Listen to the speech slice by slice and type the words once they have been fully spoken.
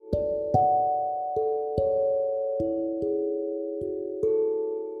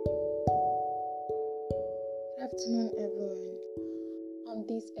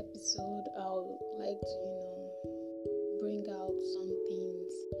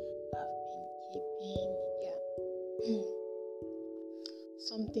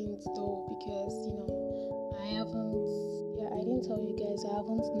some things though, because I didn't tell you guys, I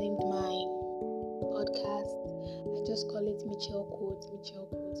haven't named my podcast. I just call it Michelle Quotes.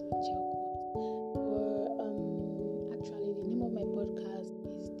 Or actually, the name of my podcast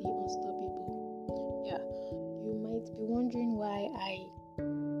is The Unstoppable. Yeah, you might be wondering why I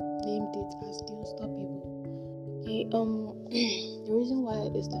named it as The Unstoppable. Okay, the reason why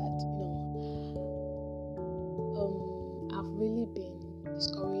is that I've really been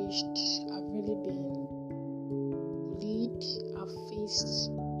discouraged. I've really been bullied. I've faced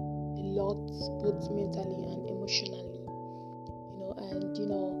a lot, both mentally and emotionally.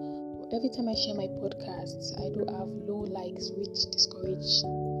 And every time I share my podcasts, I do have low likes which discourage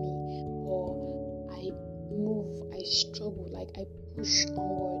me, or I struggle, like I push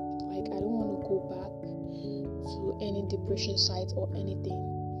onward, like I don't want to go back to any depression site or anything.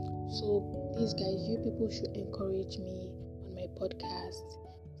 So please guys, you people should encourage me on my podcast.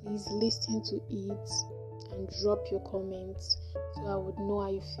 Please listen to it and drop your comments so I would know how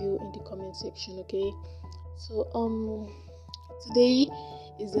you feel in the comment section, okay? So today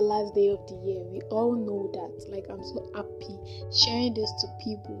is the last day of the year. We all know that. Like, I'm so happy sharing this to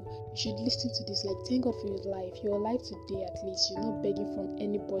people. You should listen to this. Like, thank God for your life. Your life today, at least. You're not begging from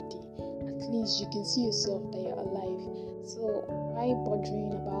anybody. At least you can see yourself that you're alive. So why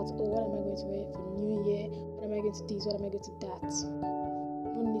bothering about, what am I going to wear for New Year? What am I going to this? What am I going to that?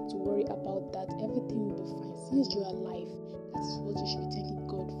 No need to worry about that. Everything will be fine. Since you're alive, that's what you should be thanking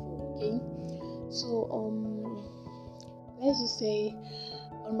God for. Okay? So let's just say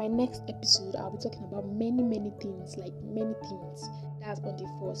on my next episode I'll be talking about many things, like many things. That's on the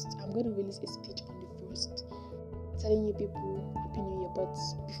 1st. I'm going to release a speech on the 1st telling you people Happy New Year, but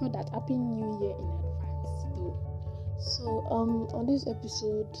before that, Happy New Year in advance though. So on this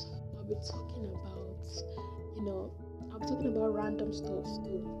episode I'll be talking about random stuff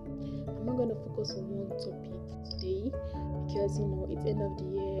though. I'm not going to focus on one topic today because it's end of the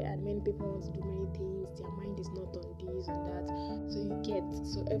year and many people want to do many things. Their mind is not on this and that.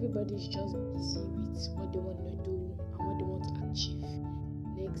 So everybody's just busy with what they want to do and what they want to achieve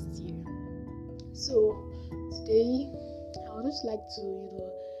next year. So today I would just like to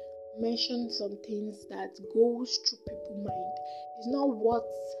mention some things that goes through people's mind. It's not what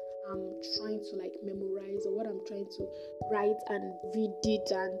I'm trying to memorize or what I'm trying to write and read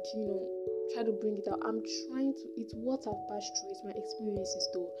it and try to bring it out. It's what I've passed through, it's my experiences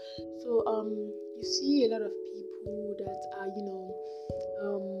though. So you see a lot of people that are I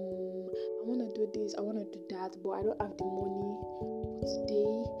want to do this, I want to do that, but I don't have the money. But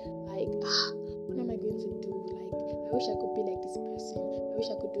today, what am I going to do? Like, I wish I could be like this person. I wish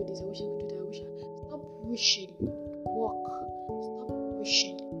I could do this. I wish I could do that. Stop wishing. Walk. Stop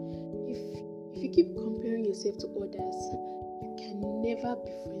wishing. If you keep comparing yourself to others, you can never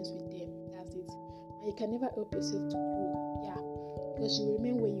be friends with them. That's it. And you can never help yourself to grow. Yeah. Because you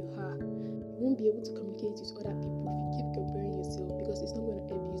remain where you are. You won't be able to communicate with other people if you keep comparing yourself, because it's not going to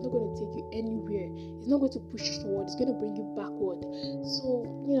help you. It's not going to take you anywhere. It's not going to push you forward. It's going to bring you backward. So,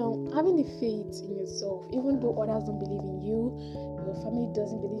 having the faith in yourself, even though others don't believe in you, your family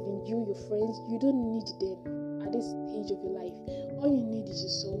doesn't believe in you, your friends, you don't need them at this stage of your life. All you need is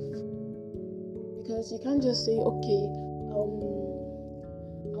yourself. Because you can't just say, okay,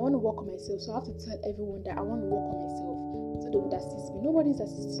 I want to work on myself, so I have to tell everyone that I want to work on myself so they would assist me. Nobody's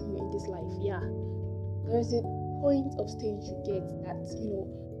assisting you in this life. Yeah, there's a point of stage you get that you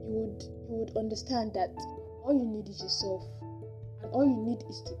would understand that all you need is yourself, and all you need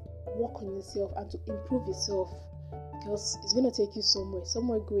is to work on yourself and to improve yourself, because it's going to take you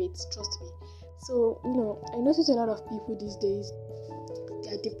somewhere great, trust me. So I notice a lot of people these days,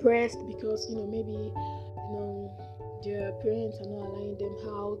 they are depressed because maybe their parents are not allowing them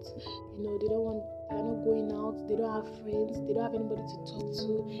out. They are not going out, they don't have friends, they don't have anybody to talk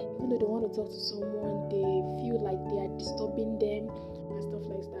to. Even though they want to talk to someone, they feel like they are disturbing them and stuff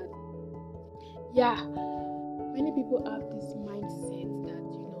like that. Yeah, many people have this mindset that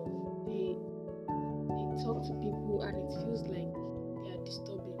they talk to people and it feels like they are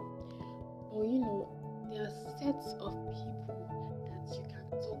disturbing. But there are sets of people that you can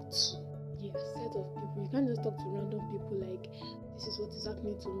talk to. Yeah, set of people. You can't just talk to random people like, this is what is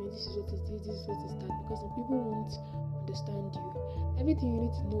happening to me, this is what is this is what is that, because some people won't understand you. Everything you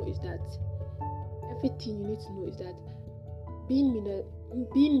need to know is that being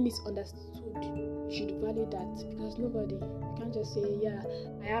misunderstood, you should value that, because you can't just say, yeah,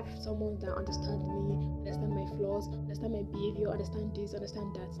 I have someone that understands me, understand my flaws, understand my behavior, understand this,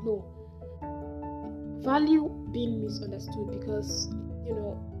 understand that. No, value being misunderstood, because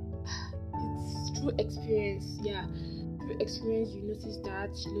it's through experience, through experience, you notice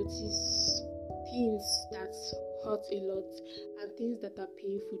things that hurt a lot and things that are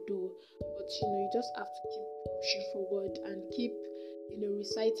painful though. But you just have to keep pushing forward and keep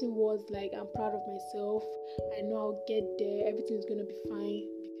reciting words like I'm proud of myself, I know I'll get there, everything's gonna be fine.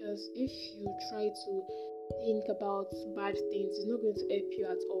 Because if you try to think about bad things, it's not going to help you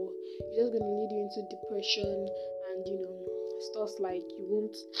at all. It's just going to lead you into depression and stuff like you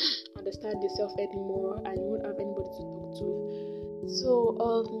won't understand yourself anymore and you won't have anybody to talk to. So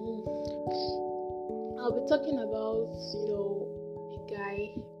I'll be talking about a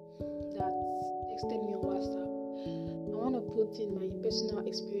guy that texted me on WhatsApp. I want to put in my personal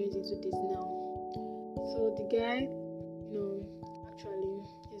experience into this now. So the guy, actually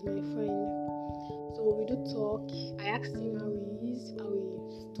is my friend. So we do talk. I asked him how he is, how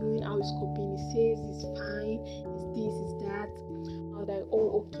he's doing, how he's coping. He says he's fine, it's this, it's that. I was like,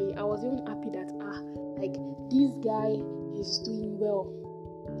 oh, okay. I was even happy that like this guy is doing well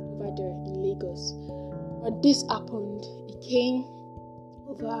over there in Lagos. But this happened. He came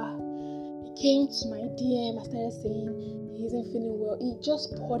to my DM. I started saying he isn't feeling well. He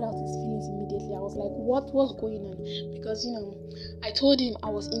just poured out his feelings immediately. I was like, what was going on? Because I told him I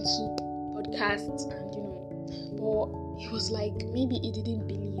was into podcasts and but he was like, maybe he didn't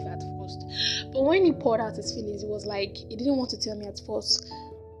believe at first. But when he poured out his feelings, it was like he didn't want to tell me at first,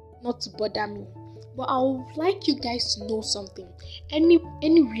 not to bother me. But I would like you guys to know something.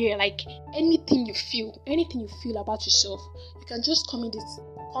 Anywhere, like anything you feel about yourself, you can just come in this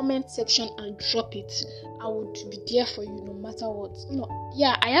comment section and drop it. I would be there for you no matter what.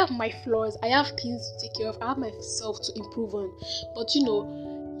 I have my flaws, I have things to take care of, I have myself to improve on. But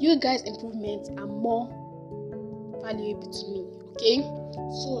you guys' improvements are more valuable to me. Okay,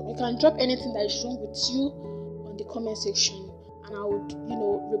 so you can drop anything that is wrong with you on the comment section, and I would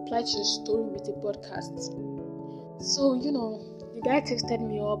reply to your story with a podcast. So the guy texted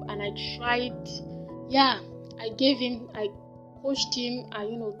me up, and I tried. I coached him, I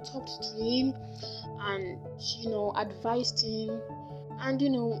talked to him, and advised him, and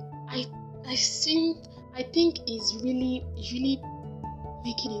I think he's really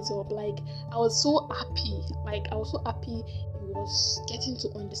making it up. Like I was so happy he was getting to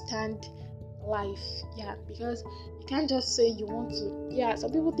understand life. Because you can't just say you want to.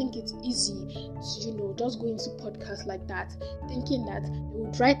 Some people think it's easy to just go into podcasts like that, thinking that they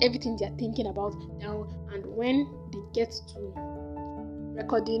would write everything they're thinking about down, and when they get to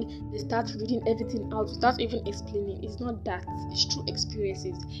recording, they start reading everything out without even explaining. It's not that. It's true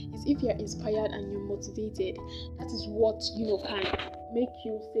experiences. It's if you're inspired and you're motivated, that is what can make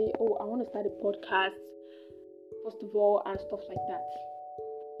you say, oh, I want to start a podcast first of all, and stuff like that.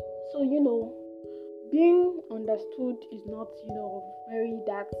 So being understood is not very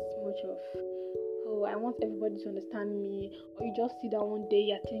that much of, oh, I want everybody to understand me. Or you just sit down one day,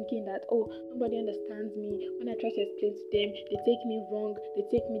 you're thinking that, oh, nobody understands me. When I try to explain to them, they take me wrong, they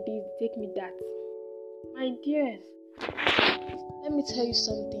take me this, they take me that. My dears, let me tell you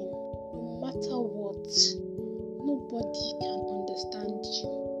something. No matter what, nobody can understand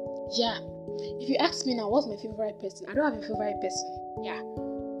you. If you ask me now, what's my favorite person? I don't have a favorite person.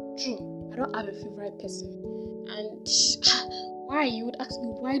 True, I don't have a favorite person. And why? You would ask me,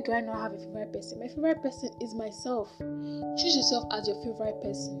 why do I not have a favorite person? My favorite person is myself. Choose yourself as your favorite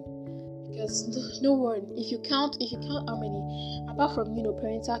person. Because no one, if you count how many, apart from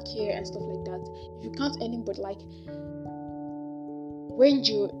parental care and stuff like that, if you count anybody, like when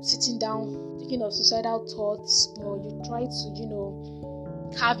you're sitting down thinking of suicidal thoughts, or you try to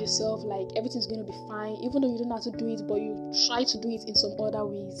carve yourself like everything's going to be fine, even though you don't know how to do it, but you try to do it in some other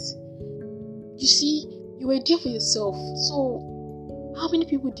ways. You see, you were there for yourself. So how many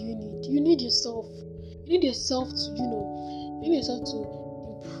people do you need? You need yourself. You need yourself to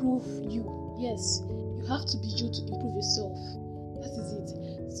improve you. Yes, you have to be you to improve yourself. That is it.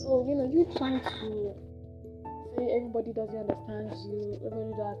 So you trying to say everybody doesn't understand you,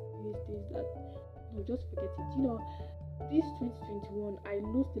 everybody does this, that. No, just forget it. This 2021, I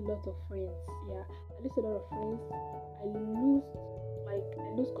lost a lot of friends. I lost a lot of friends. I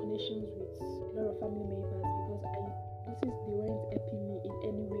lose connections with a lot of family members because I noticed they weren't helping me in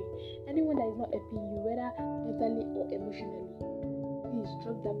any way. Anyone that is not helping you, whether mentally or emotionally, please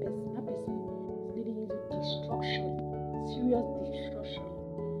drop that person. That person is leading you to destruction, serious destruction.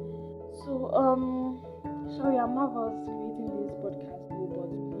 So sorry, I'm not about creating this podcast, but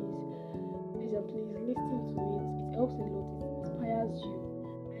please listen to it. It helps a lot. It inspires you.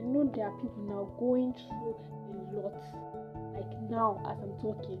 I know there are people now going through a lot. Like now, as I'm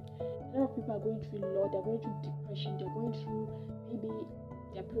talking, a lot of people are going through a lot. They're going through depression. They're going through, maybe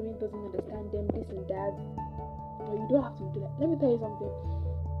their parent doesn't understand them, this and that. But you don't have to do that. Let me tell you something.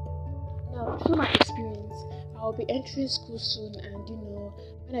 Now, through my experience, I'll be entering school soon, and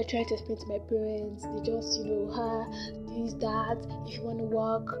when I try to explain to my parents, they just, this, that, if you want to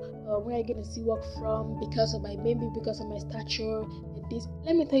work, where are you going to see work from, because of my stature, and this.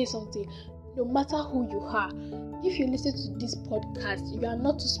 Let me tell you something. No matter who you are, if you listen to this podcast, you are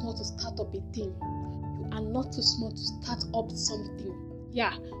not too small to start up a thing. You are not too small to start up something.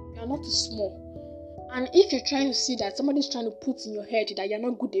 Yeah, you are not too small. And if you're trying to see that somebody's trying to put in your head that you're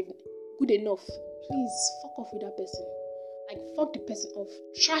not good enough, please fuck off with that person. Like, fuck the person off.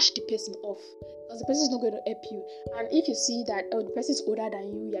 Trash the person off. Because the person is not going to help you. And if you see that, the person is older than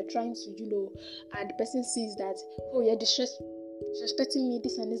you, you're trying to, and the person sees that, you're disrespecting me,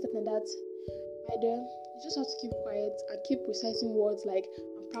 this and this, that and that, my dear, you just have to keep quiet and keep reciting words like,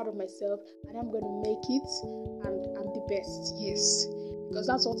 I'm proud of myself, and I'm going to make it, and I'm the best. Yes. Because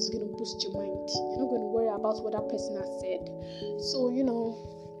that's what is going to boost your mind. You're not going to worry about what that person has said. So, you're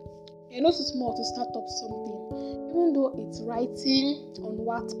not too small to start up something. Even though it's writing on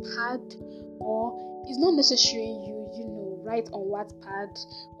Wattpad, or it's not necessary you write on Wattpad,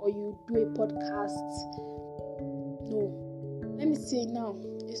 or you do a podcast. No. Let me say now,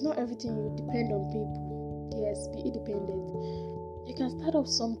 it's not everything you depend on people. Yes, be independent. You can start up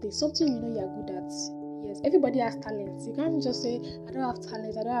something you're good at. Yes, everybody has talents. You can't just say, I don't have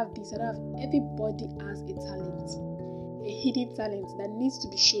talent, I don't have this, I don't have. Everybody has a talent, a hidden talent that needs to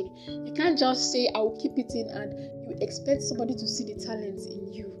be shown. You can't just say, I will keep it in, and you expect somebody to see the talent in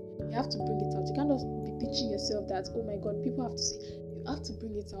you. You have to bring it out. You can't just be bitching yourself that, oh my God, people have to see. You have to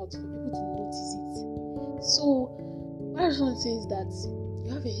bring it out for people to notice it. So, what I just want to say is that you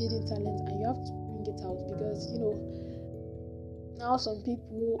have a hidden talent and you have to bring it out, because, now some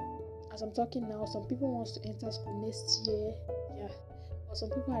people, as I'm talking now, some people want to enter school next year, yeah, or some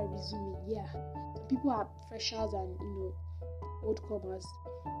people are resuming, yeah, some people are freshers and, old comers.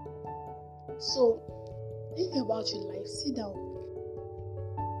 So, think about your life, sit down,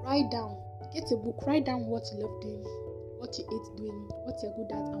 write down, get a book, write down what you love doing, what you hate doing, what you're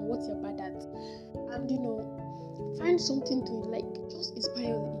good at and what you're bad at, and, find something to, like, just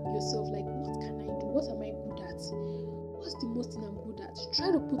inspire yourself, like, what can I do, what am I good at? What's the most thing I'm good at?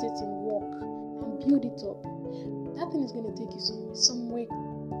 Try to put it in work and build it up. That thing is going to take you somewhere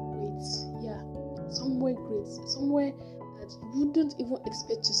great. Yeah, somewhere great. Somewhere that you wouldn't even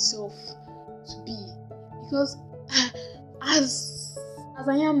expect yourself to be. Because as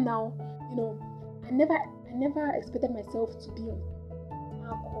I am now, I never expected myself to be on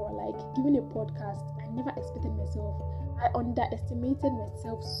Anchor, like giving a podcast. I never expected myself. I underestimated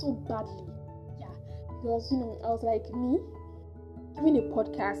myself so badly. Because, I was like, me, giving a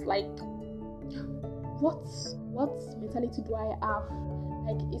podcast, like, what mentality do I have?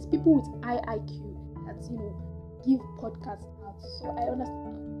 Like, it's people with high IQ that, give podcasts out. So I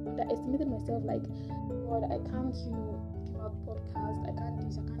underestimated myself, like, God, I can't, give out podcasts, I can't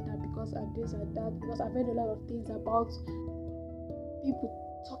this, I can't that, because I'm this and that, because I've read a lot of things about people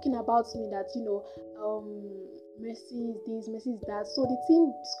talking about me that, Messi is this, Messi is that. So the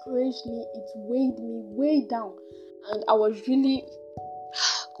thing discouraged me, it weighed me way down, and I was really,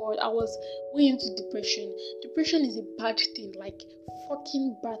 I was way into depression. Depression is a bad thing, like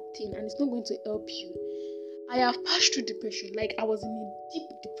fucking bad thing, and it's not going to help you. I have passed through depression, like I was in a deep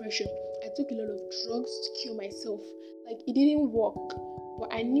depression. I took a lot of drugs to cure myself, like it didn't work, but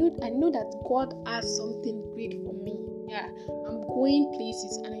I know that God has something great for me. Yeah, I'm going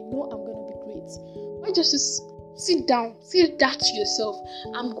places, and I know I'm gonna be great. Why just sit down, say that to yourself.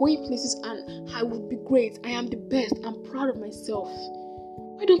 I'm going places and I will be great. I am the best. I'm proud of myself.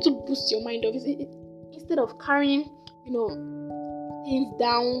 Why don't you boost your mind up? Instead of carrying, things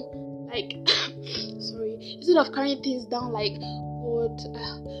down like instead of carrying things down like, God,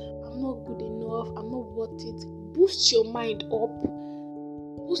 I'm not good enough, I'm not worth it. Boost your mind up.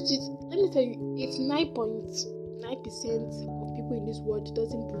 Boost it. Let me tell you, 89.9% of people in this world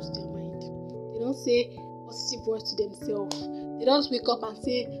doesn't boost their mind. They don't say positive words to themselves. They just wake up and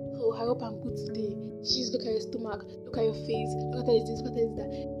say, oh, I hope I'm good today. Jeez, look at your stomach, look at your face, look at this, look at this,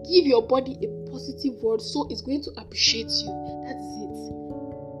 that. Give your body a positive word so it's going to appreciate you. That is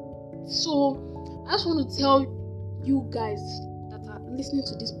it. So I just want to tell you guys that are listening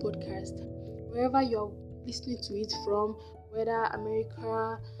to this podcast, wherever you're listening to it from, whether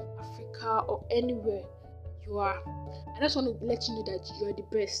America, Africa, or anywhere you are, I just want to let you know that you are the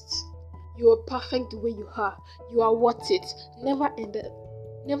best. You are perfect the way you are. You are worth it. Never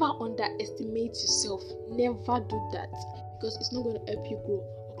underestimate yourself. Never do that, because it's not going to help you grow.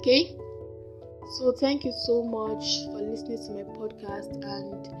 Okay? So thank you so much for listening to my podcast,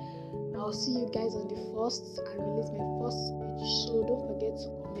 and I'll see you guys on the first and release my first speech. So don't forget to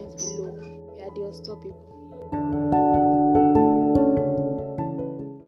comment below. We are the Unstoppable.